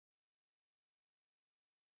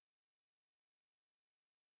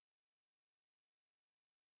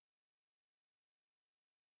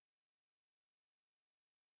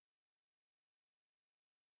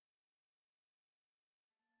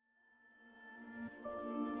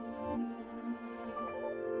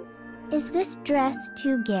Is this dress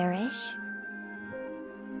too garish?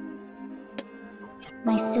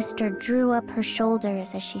 My sister drew up her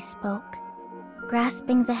shoulders as she spoke,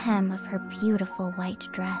 grasping the hem of her beautiful white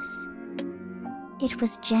dress. It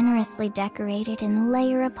was generously decorated in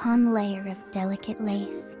layer upon layer of delicate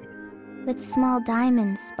lace, with small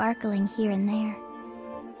diamonds sparkling here and there.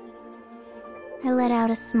 I let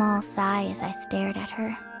out a small sigh as I stared at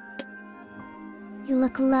her. You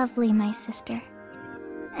look lovely, my sister.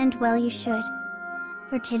 And well you should,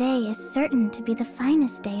 for today is certain to be the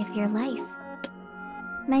finest day of your life.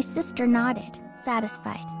 My sister nodded,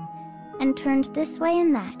 satisfied, and turned this way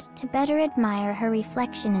and that to better admire her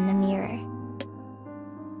reflection in the mirror.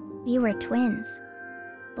 We were twins,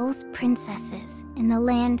 both princesses in the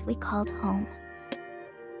land we called home.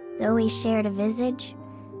 Though we shared a visage,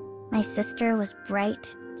 my sister was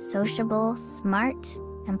bright, sociable, smart,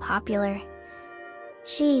 and popular.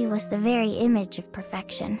 She was the very image of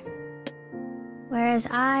perfection, whereas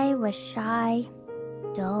I was shy,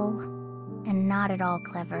 dull, and not at all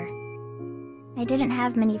clever. I didn't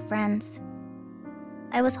have many friends.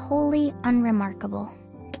 I was wholly unremarkable.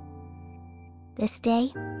 This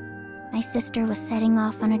day, my sister was setting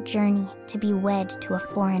off on a journey to be wed to a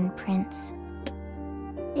foreign prince.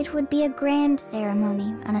 It would be a grand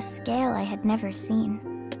ceremony on a scale I had never seen.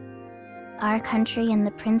 Our country and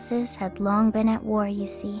the princes had long been at war, you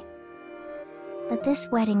see. But this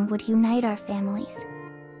wedding would unite our families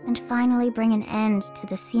and finally bring an end to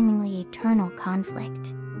the seemingly eternal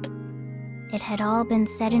conflict. It had all been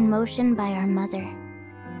set in motion by our mother,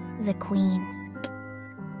 the Queen.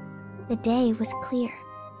 The day was clear,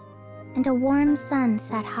 and a warm sun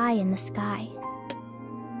sat high in the sky.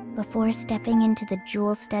 Before stepping into the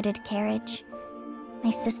jewel-studded carriage, my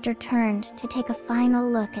sister turned to take a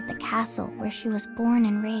final look at the castle where she was born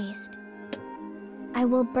and raised. I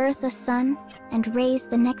will birth a son and raise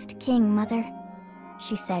the next king, Mother,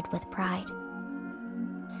 she said with pride.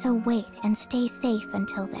 So wait and stay safe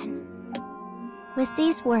until then. With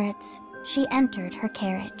these words, she entered her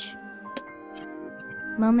carriage.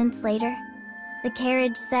 Moments later, the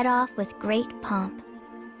carriage set off with great pomp.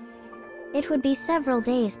 It would be several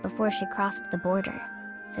days before she crossed the border,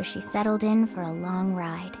 so she settled in for a long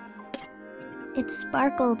ride. It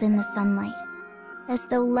sparkled in the sunlight, as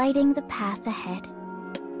though lighting the path ahead.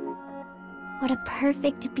 What a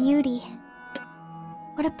perfect beauty!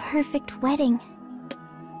 What a perfect wedding!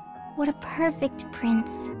 What a perfect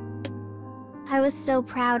prince! I was so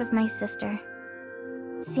proud of my sister.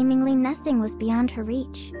 Seemingly nothing was beyond her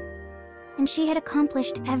reach, and she had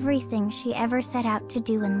accomplished everything she ever set out to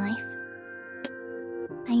do in life.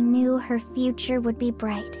 I knew her future would be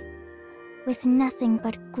bright, with nothing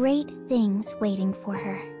but great things waiting for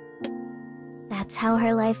her. That's how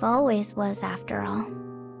her life always was, after all.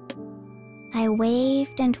 I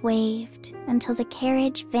waved and waved until the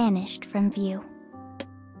carriage vanished from view.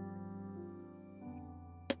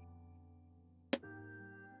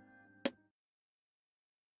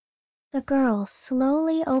 The girl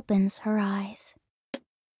slowly opens her eyes,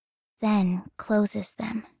 then closes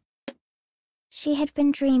them. She had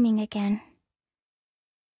been dreaming again.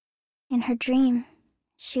 In her dream,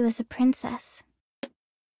 she was a princess.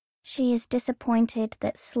 She is disappointed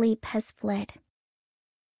that sleep has fled.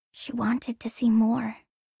 She wanted to see more.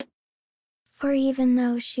 For even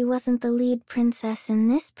though she wasn't the lead princess in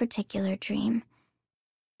this particular dream,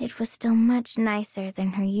 it was still much nicer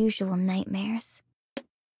than her usual nightmares.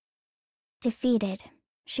 Defeated,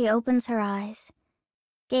 she opens her eyes,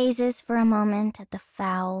 gazes for a moment at the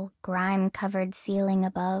foul, grime-covered ceiling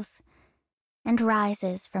above, and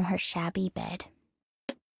rises from her shabby bed.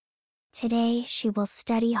 Today she will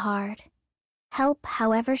study hard, help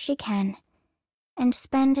however she can, and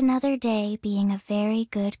spend another day being a very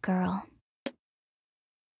good girl.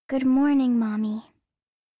 Good morning, Mommy.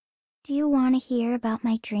 Do you want to hear about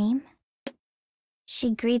my dream?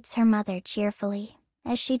 She greets her mother cheerfully,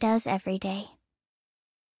 as she does every day.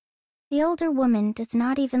 The older woman does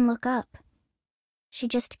not even look up. She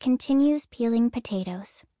just continues peeling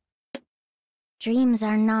potatoes. Dreams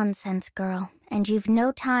are nonsense, girl, and you've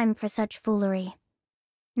no time for such foolery.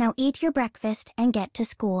 Now eat your breakfast and get to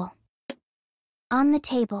school. On the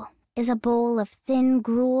table is a bowl of thin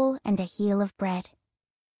gruel and a heel of bread.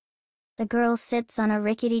 The girl sits on a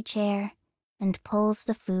rickety chair and pulls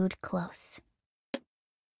the food close.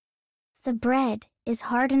 The bread is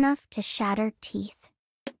hard enough to shatter teeth.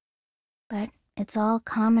 But it's all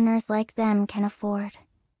commoners like them can afford,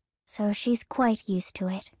 so she's quite used to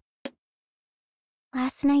it.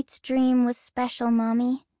 Last night's dream was special,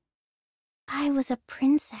 Mommy. I was a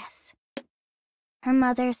princess. Her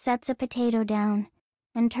mother sets a potato down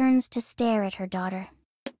and turns to stare at her daughter.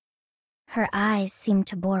 Her eyes seemed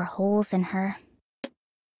to bore holes in her.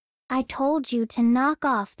 I told you to knock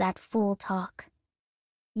off that fool talk.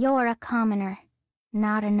 You're a commoner,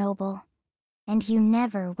 not a noble, and you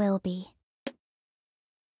never will be.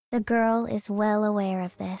 The girl is well aware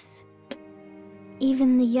of this.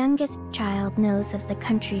 Even the youngest child knows of the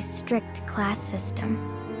country's strict class system.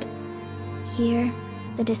 Here,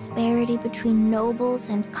 the disparity between nobles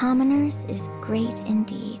and commoners is great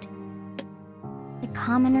indeed. The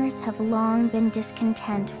commoners have long been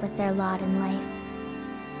discontent with their lot in life,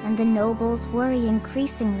 and the nobles worry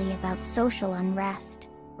increasingly about social unrest.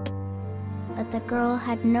 But the girl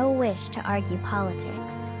had no wish to argue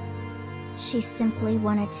politics. She simply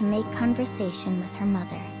wanted to make conversation with her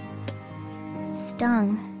mother.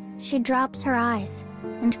 Stung, she drops her eyes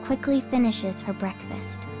and quickly finishes her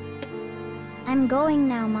breakfast. I'm going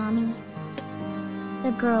now, Mommy.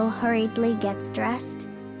 The girl hurriedly gets dressed,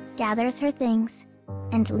 gathers her things,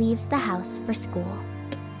 and leaves the house for school.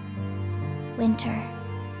 Winter.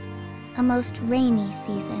 A most rainy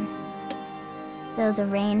season. Though the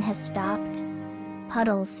rain has stopped,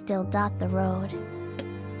 puddles still dot the road.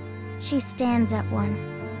 She stands at one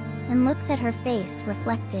and looks at her face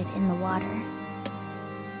reflected in the water.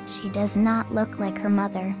 She does not look like her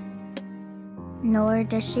mother, nor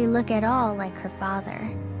does she look at all like her father.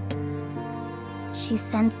 She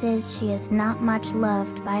senses she is not much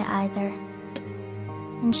loved by either,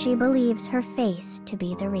 and she believes her face to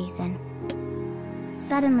be the reason.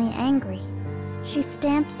 Suddenly angry, she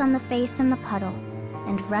stamps on the face in the puddle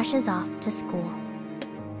and rushes off to school.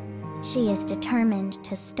 She is determined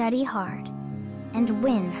to study hard and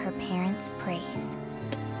win her parents' praise.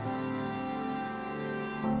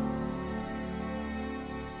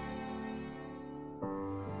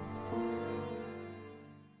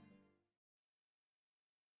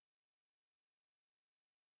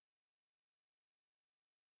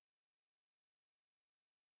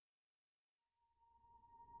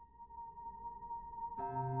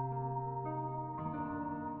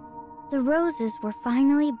 The roses were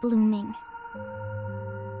finally blooming.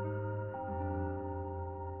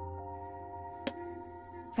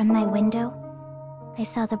 From my window, I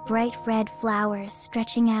saw the bright red flowers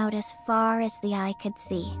stretching out as far as the eye could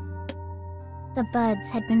see. The buds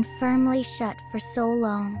had been firmly shut for so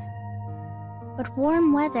long, but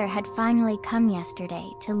warm weather had finally come yesterday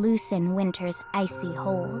to loosen winter's icy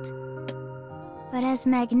hold. But as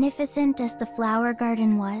magnificent as the flower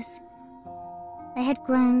garden was, I had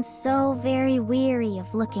grown so very weary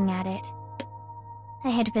of looking at it. I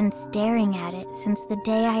had been staring at it since the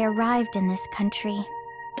day I arrived in this country.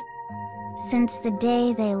 Since the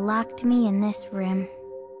day they locked me in this room.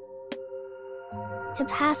 To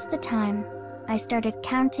pass the time, I started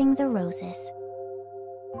counting the roses.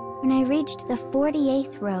 When I reached the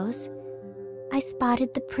 48th rose, I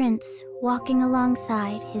spotted the prince walking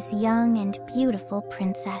alongside his young and beautiful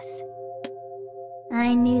princess.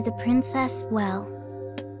 I knew the princess well.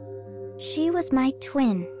 She was my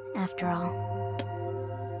twin, after all.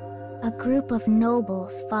 A group of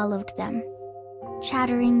nobles followed them,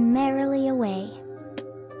 chattering merrily away.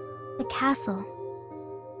 The castle,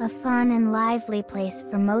 a fun and lively place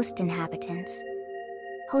for most inhabitants,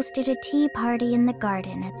 hosted a tea party in the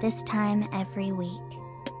garden at this time every week.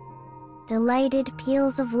 Delighted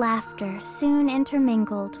peals of laughter soon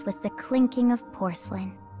intermingled with the clinking of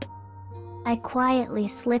porcelain. I quietly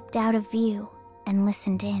slipped out of view and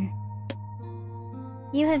listened in.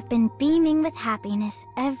 You have been beaming with happiness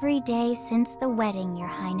every day since the wedding, Your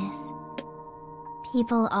Highness.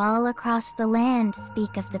 People all across the land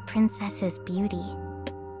speak of the princess's beauty.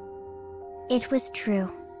 It was true.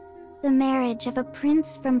 The marriage of a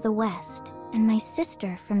prince from the west and my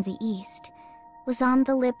sister from the east was on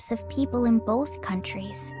the lips of people in both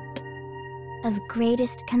countries. Of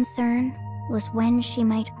greatest concern was when she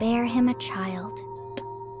might bear him a child.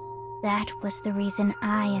 That was the reason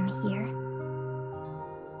I am here.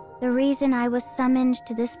 The reason I was summoned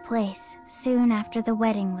to this place soon after the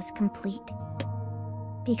wedding was complete.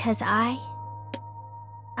 Because I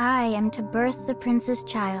am to birth the prince's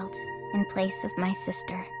child in place of my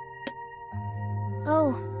sister.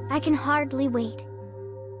 Oh, I can hardly wait.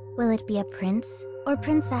 Will it be a prince or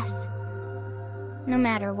princess? No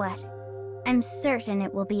matter what, I'm certain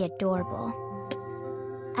it will be adorable.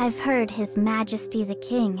 I've heard His Majesty the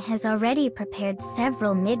King has already prepared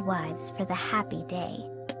several midwives for the happy day.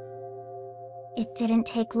 It didn't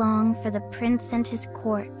take long for the prince and his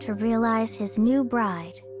court to realize his new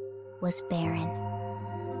bride was barren.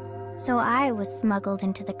 So I was smuggled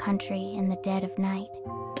into the country in the dead of night.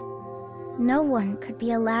 No one could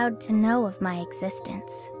be allowed to know of my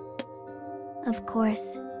existence. Of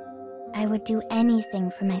course, I would do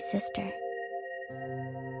anything for my sister.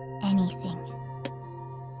 Anything.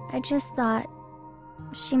 I just thought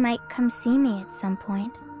she might come see me at some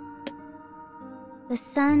point. The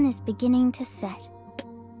sun is beginning to set.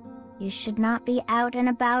 You should not be out and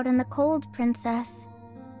about in the cold, Princess.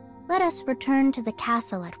 Let us return to the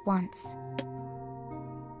castle at once.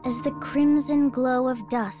 As the crimson glow of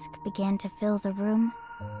dusk began to fill the room,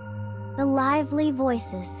 the lively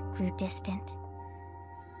voices grew distant.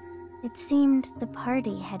 It seemed the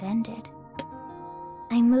party had ended.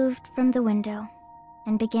 I moved from the window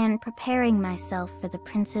and began preparing myself for the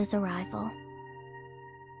prince's arrival.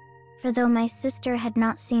 For though my sister had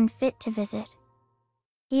not seen fit to visit,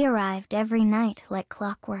 he arrived every night like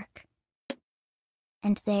clockwork.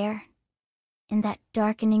 And there, in that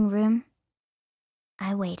darkening room,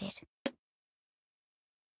 I waited.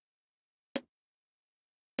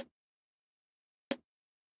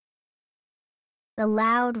 The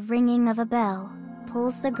loud ringing of a bell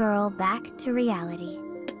pulls the girl back to reality.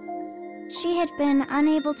 She had been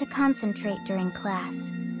unable to concentrate during class.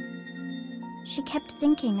 She kept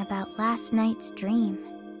thinking about last night's dream.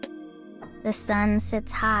 The sun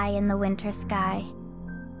sits high in the winter sky,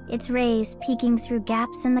 its rays peeking through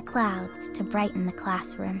gaps in the clouds to brighten the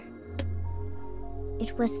classroom.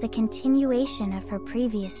 It was the continuation of her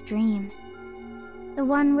previous dream, the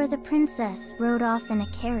one where the princess rode off in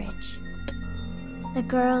a carriage. The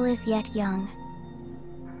girl is yet young,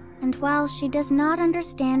 and while she does not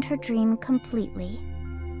understand her dream completely,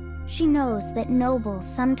 she knows that nobles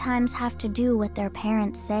sometimes have to do what their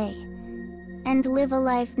parents say, and live a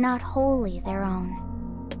life not wholly their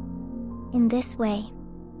own. In this way,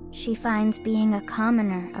 she finds being a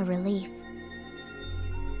commoner a relief.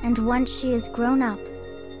 And once she is grown up,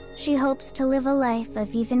 she hopes to live a life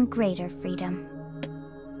of even greater freedom.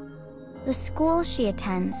 The school she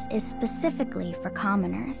attends is specifically for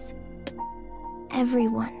commoners.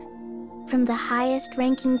 Everyone, from the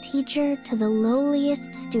highest-ranking teacher to the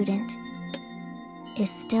lowliest student,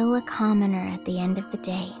 is still a commoner at the end of the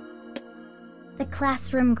day. The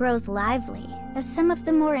classroom grows lively as some of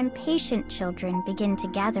the more impatient children begin to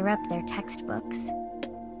gather up their textbooks.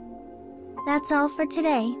 "That's all for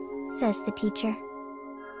today," says the teacher.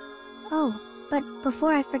 "Oh, but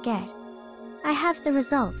before I forget, I have the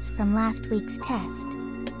results from last week's test."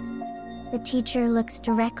 The teacher looks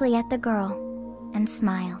directly at the girl and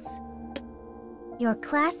smiles. "Your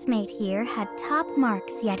classmate here had top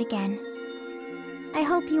marks yet again. I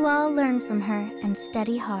hope you all learn from her and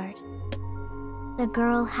study hard." The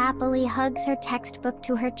girl happily hugs her textbook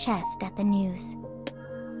to her chest at the news.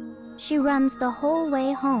 She runs the whole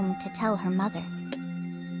way home to tell her mother.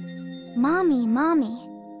 "Mommy, Mommy,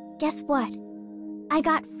 guess what? I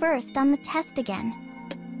got first on the test again."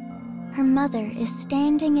 Her mother is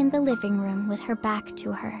standing in the living room with her back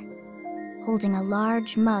to her, holding a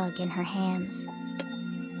large mug in her hands.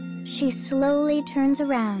 She slowly turns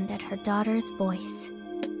around at her daughter's voice.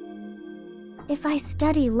 "If I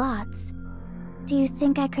study lots, do you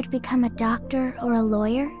think I could become a doctor or a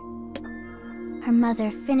lawyer?" Her mother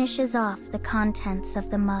finishes off the contents of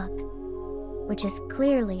the mug, which is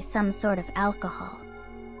clearly some sort of alcohol,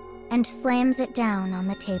 and slams it down on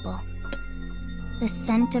the table. The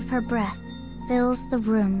scent of her breath fills the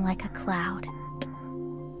room like a cloud.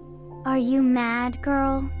 "Are you mad,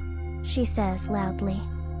 girl?" she says loudly.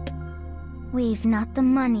 "We've not the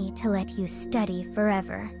money to let you study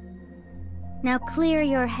forever. Now clear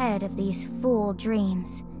your head of these fool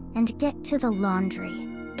dreams and get to the laundry."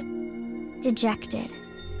 Dejected,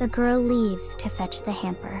 the girl leaves to fetch the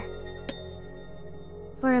hamper.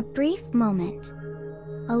 For a brief moment,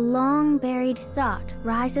 a long-buried thought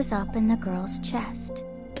rises up in the girl's chest.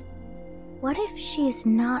 What if she's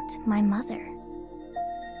not my mother?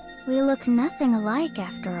 We look nothing alike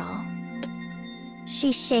after all.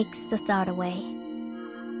 She shakes the thought away.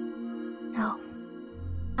 No,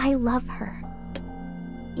 I love her,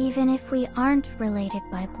 even if we aren't related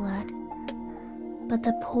by blood. But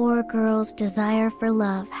the poor girl's desire for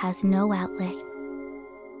love has no outlet,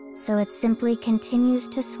 so it simply continues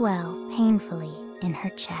to swell painfully in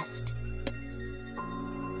her chest.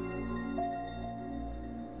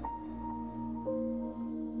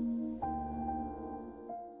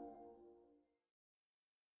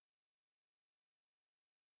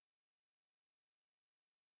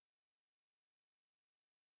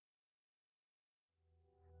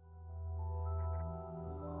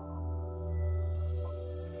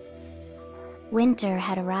 Winter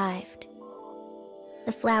had arrived.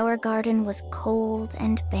 The flower garden was cold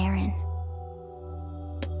and barren.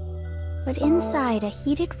 But inside a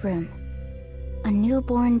heated room, a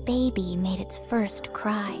newborn baby made its first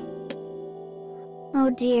cry. Oh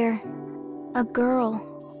dear, A girl.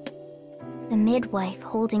 The midwife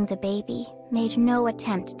holding the baby made no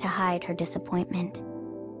attempt to hide her disappointment.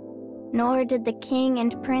 Nor did the king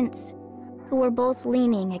and prince, who were both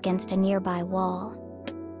leaning against a nearby wall.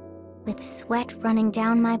 With sweat running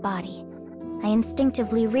down my body, I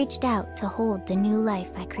instinctively reached out to hold the new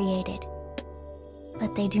life I created.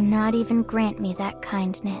 But they do not even grant me that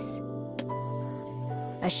kindness.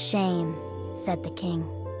 "A shame," said the king.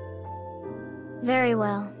 "Very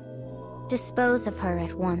well. Dispose of her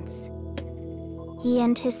at once." He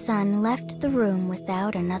and his son left the room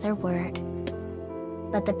without another word.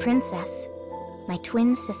 But the princess, my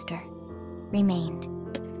twin sister, remained.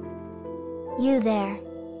 "You there,"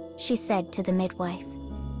 she said to the midwife.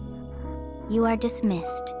 "You are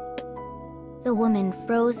dismissed." The woman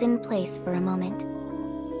froze in place for a moment.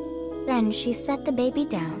 Then she set the baby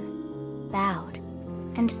down, bowed,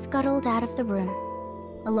 and scuttled out of the room,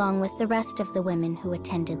 along with the rest of the women who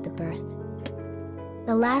attended the birth.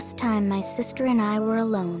 The last time my sister and I were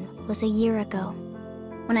alone was a year ago,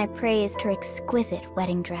 when I praised her exquisite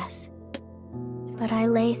wedding dress. But I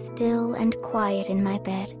lay still and quiet in my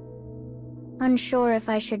bed, unsure if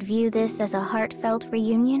I should view this as a heartfelt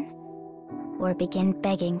reunion or begin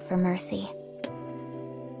begging for mercy.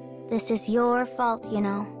 This is your fault, you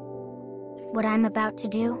know, what I'm about to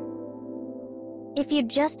do. If you'd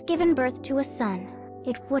just given birth to a son,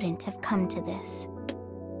 it wouldn't have come to this.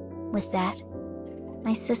 With that,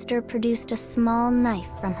 my sister produced a small knife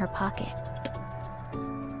from her pocket.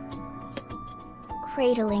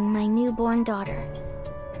 Cradling my newborn daughter,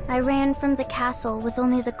 I ran from the castle with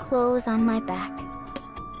only the clothes on my back.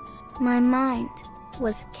 My mind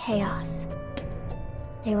was chaos.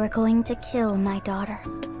 They were going to kill my daughter.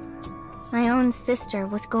 My own sister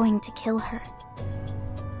was going to kill her.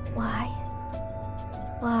 Why?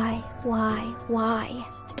 Why?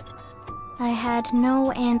 I had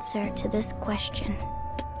no answer to this question.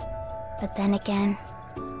 But then again,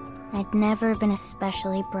 I'd never been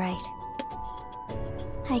especially bright.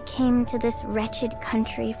 I came to this wretched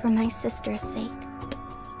country for my sister's sake.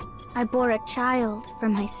 I bore a child for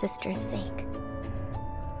my sister's sake.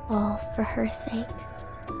 All for her sake.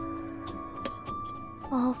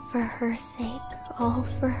 All for her sake, all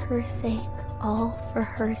for her sake, all for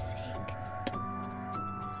her sake.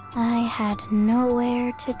 I had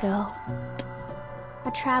nowhere to go.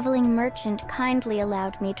 A traveling merchant kindly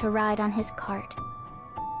allowed me to ride on his cart.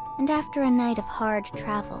 And after a night of hard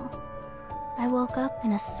travel, I woke up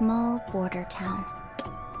in a small border town.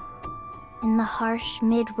 In the harsh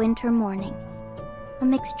midwinter morning, a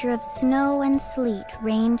mixture of snow and sleet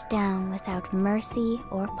rained down without mercy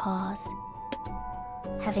or pause.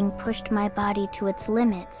 Having pushed my body to its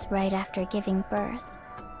limits right after giving birth,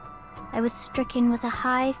 I was stricken with a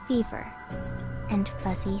high fever and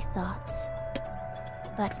fuzzy thoughts.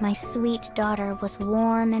 But my sweet daughter was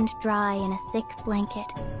warm and dry in a thick blanket,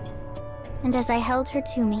 and as I held her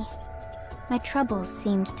to me, my troubles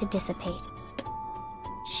seemed to dissipate.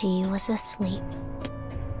 She was asleep.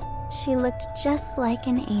 She looked just like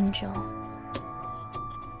an angel.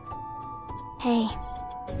 "Hey,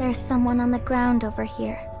 there's someone on the ground over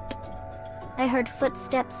here." I heard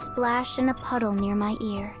footsteps splash in a puddle near my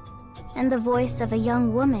ear, and the voice of a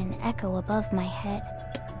young woman echo above my head.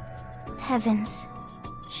 Heavens,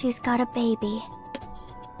 she's got a baby.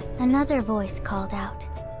 Another voice called out.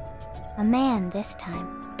 A man this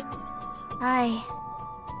time.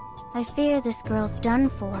 I fear this girl's done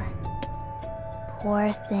for.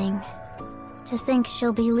 Poor thing. To think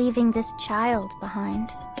she'll be leaving this child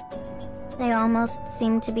behind. They almost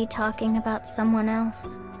seemed to be talking about someone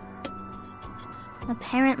else.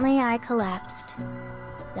 Apparently I collapsed,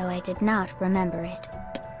 though I did not remember it.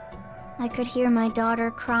 I could hear my daughter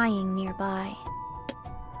crying nearby.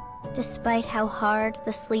 Despite how hard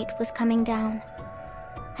the sleet was coming down,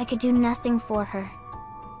 I could do nothing for her.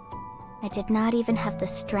 I did not even have the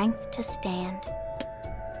strength to stand.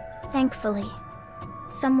 Thankfully,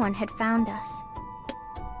 someone had found us.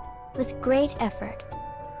 With great effort,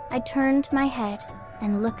 I turned my head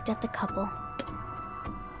and looked at the couple.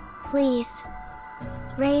 "Please,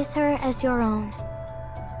 raise her as your own.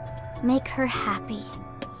 Make her happy."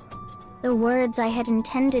 The words I had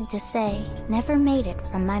intended to say never made it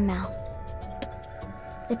from my mouth.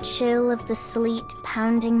 The chill of the sleet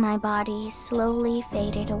pounding my body slowly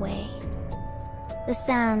faded away. The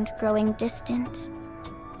sound growing distant,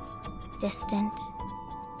 distant,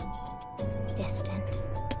 distant.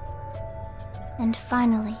 And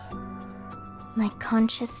finally, my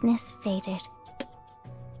consciousness faded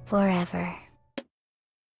forever.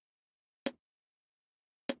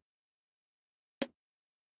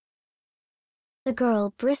 The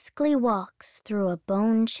girl briskly walks through a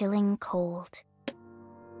bone-chilling cold.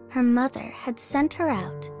 Her mother had sent her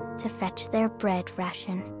out to fetch their bread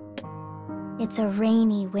ration. It's a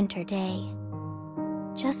rainy winter day,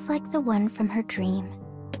 just like the one from her dream.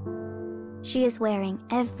 She is wearing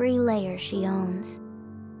every layer she owns,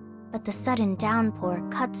 but the sudden downpour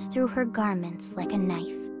cuts through her garments like a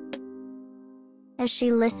knife. As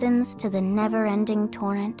she listens to the never-ending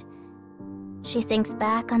torrent, she thinks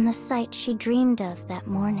back on the sight she dreamed of that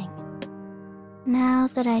morning. Now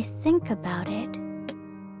that I think about it,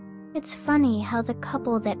 it's funny how the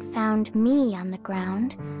couple that found me on the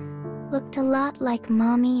ground looked a lot like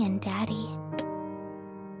Mommy and Daddy.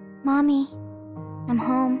 Mommy, I'm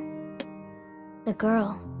home. The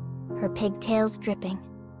girl, her pigtails dripping,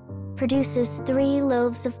 produces 3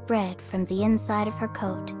 loaves of bread from the inside of her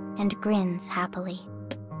coat and grins happily.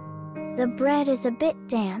 The bread is a bit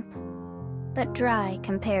damp, but dry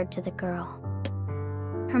compared to the girl.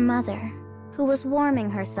 Her mother, who was warming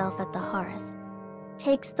herself at the hearth,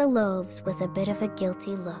 takes the loaves with a bit of a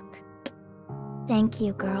guilty look. Thank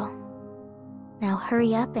you, girl. Now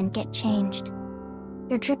hurry up and get changed.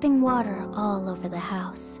 You're dripping water all over the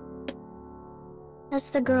house. As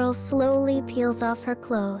the girl slowly peels off her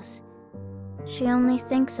clothes, she only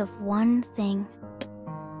thinks of one thing.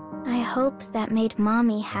 I hope that made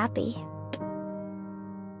Mommy happy.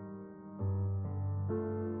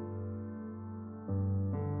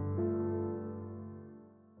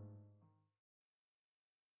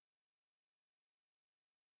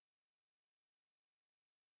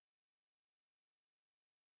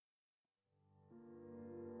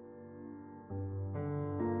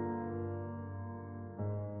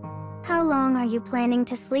 How long are you planning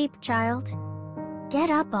to sleep, child? Get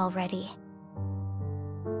up already.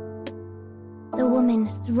 The woman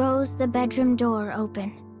throws the bedroom door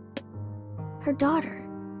open. Her daughter,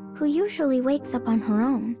 who usually wakes up on her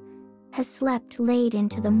own, has slept late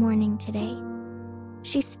into the morning today.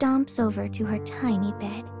 She stomps over to her tiny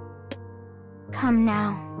bed. Come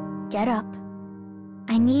now, get up.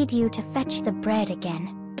 I need you to fetch the bread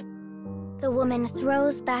again. The woman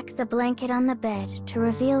throws back the blanket on the bed to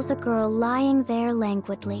reveal the girl lying there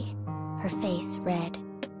languidly, her face red.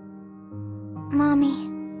 Mommy,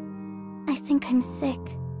 I think I'm sick,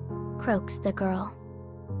 croaks the girl.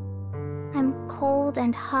 I'm cold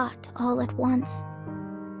and hot all at once,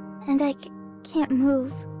 and I can't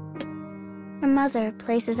move. Her mother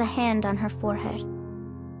places a hand on her forehead.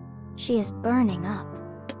 She is burning up.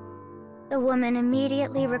 The woman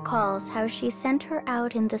immediately recalls how she sent her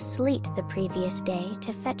out in the sleet the previous day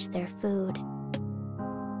to fetch their food.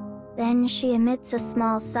 Then she emits a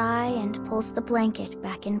small sigh and pulls the blanket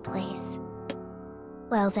back in place.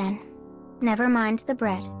 Well then, never mind the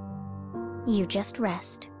bread. You just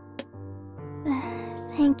rest.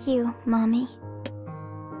 Thank you, Mommy.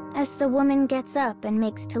 As the woman gets up and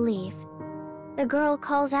makes to leave, the girl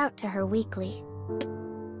calls out to her weakly.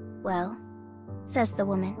 Well, says the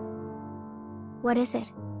woman. What is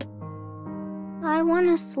it? I want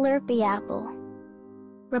a Slurpee apple,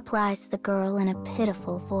 replies the girl in a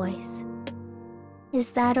pitiful voice. Is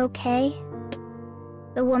that okay?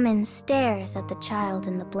 The woman stares at the child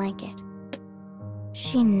in the blanket.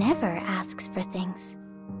 She never asks for things,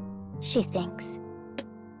 she thinks.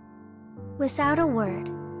 Without a word,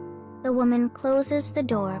 the woman closes the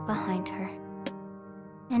door behind her.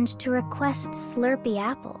 And to request Slurpee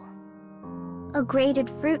apple, a grated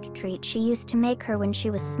fruit treat she used to make her when she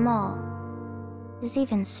was small, is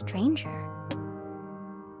even stranger.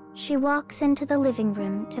 She walks into the living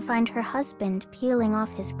room to find her husband peeling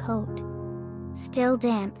off his coat, still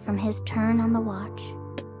damp from his turn on the watch.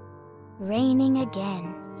 Raining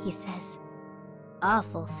again, he says.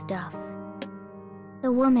 Awful stuff.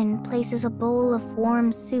 The woman places a bowl of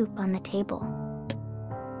warm soup on the table.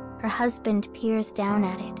 Her husband peers down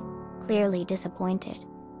at it, clearly disappointed.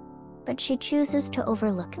 But she chooses to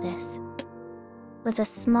overlook this. With a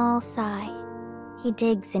small sigh, he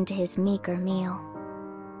digs into his meager meal.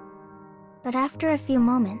 But after a few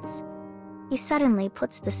moments, he suddenly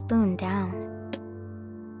puts the spoon down.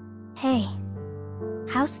 Hey,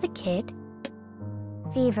 how's the kid?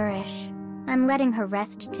 Feverish. I'm letting her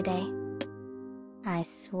rest today. I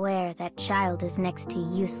swear that child is next to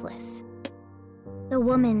useless. The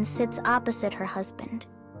woman sits opposite her husband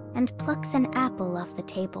and plucks an apple off the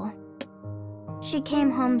table. She came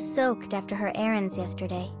home soaked after her errands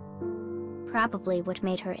yesterday. Probably what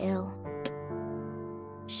made her ill.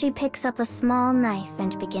 She picks up a small knife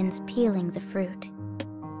and begins peeling the fruit.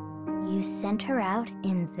 You sent her out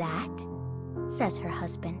in that? Says her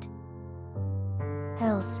husband.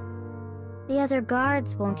 Hells, the other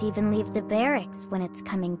guards won't even leave the barracks when it's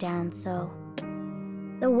coming down, so...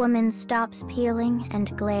 The woman stops peeling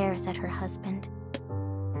and glares at her husband.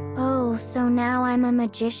 Oh, so now I'm a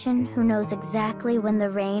magician who knows exactly when the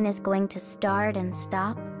rain is going to start and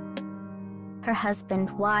stop? Her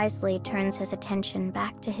husband wisely turns his attention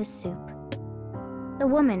back to his soup. The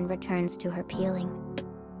woman returns to her peeling.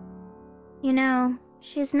 You know,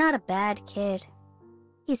 she's not a bad kid,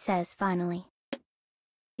 he says finally.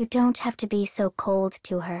 You don't have to be so cold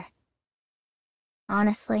to her.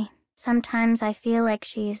 Honestly, sometimes I feel like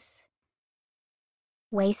she's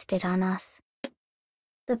wasted on us.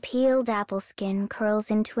 The peeled apple skin curls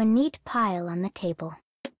into a neat pile on the table.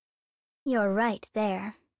 You're right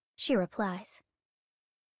there, she replies.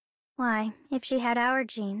 Why, if she had our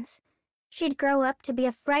genes, she'd grow up to be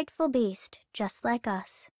a frightful beast just like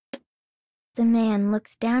us. The man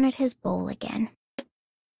looks down at his bowl again.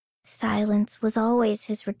 Silence was always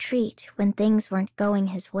his retreat when things weren't going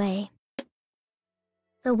his way.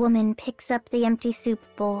 The woman picks up the empty soup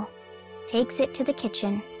bowl, takes it to the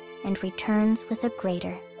kitchen, and returns with a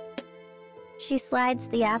grater. She slides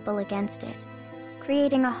the apple against it,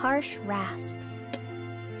 creating a harsh rasp.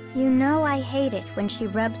 You know I hate it when she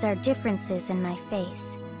rubs our differences in my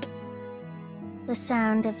face. The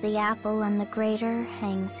sound of the apple on the grater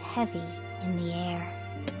hangs heavy in the air.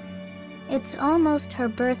 It's almost her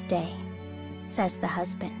birthday, says the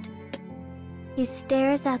husband. He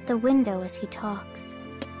stares out the window as he talks.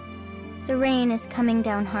 The rain is coming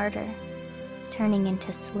down harder, turning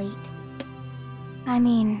into sleet. I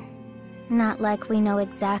mean, not like we know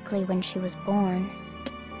exactly when she was born.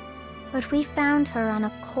 But we found her on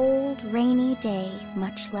a cold, rainy day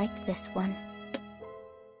much like this one.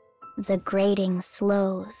 The grating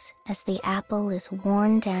slows as the apple is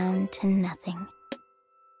worn down to nothing.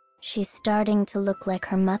 She's starting to look like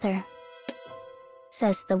her mother,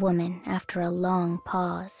 says the woman after a long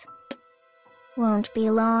pause. Won't be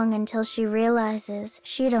long until she realizes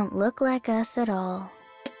she don't look like us at all.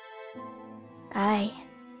 Aye,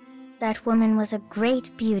 that woman was a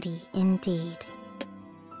great beauty indeed.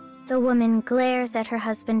 The woman glares at her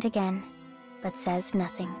husband again, but says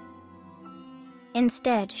nothing.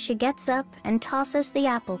 Instead, she gets up and tosses the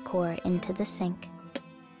apple core into the sink.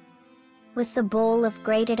 With the bowl of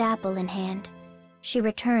grated apple in hand, she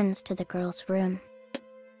returns to the girl's room.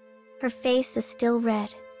 Her face is still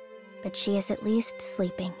red, but she is at least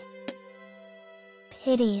sleeping.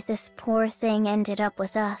 Pity this poor thing ended up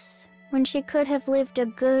with us, when she could have lived a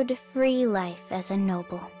good, free life as a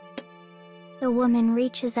noble. The woman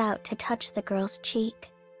reaches out to touch the girl's cheek,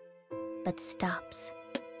 but stops.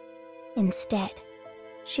 Instead,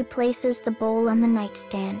 she places the bowl on the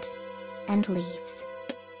nightstand and leaves.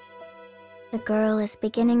 The girl is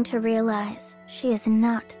beginning to realize she is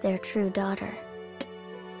not their true daughter.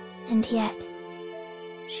 And yet,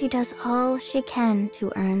 she does all she can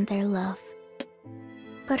to earn their love.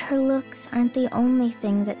 But her looks aren't the only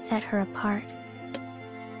thing that set her apart.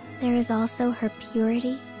 There is also her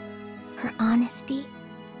purity, her honesty,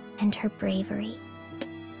 and her bravery.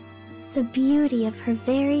 The beauty of her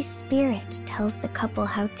very spirit tells the couple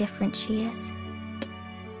how different she is.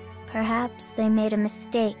 Perhaps they made a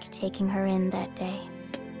mistake taking her in that day.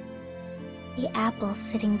 The apple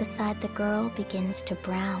sitting beside the girl begins to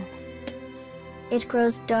brown. It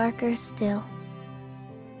grows darker still,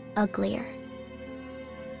 uglier,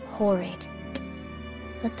 horrid.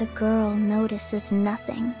 But the girl notices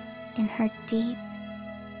nothing in her deep,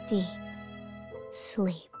 deep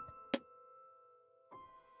sleep.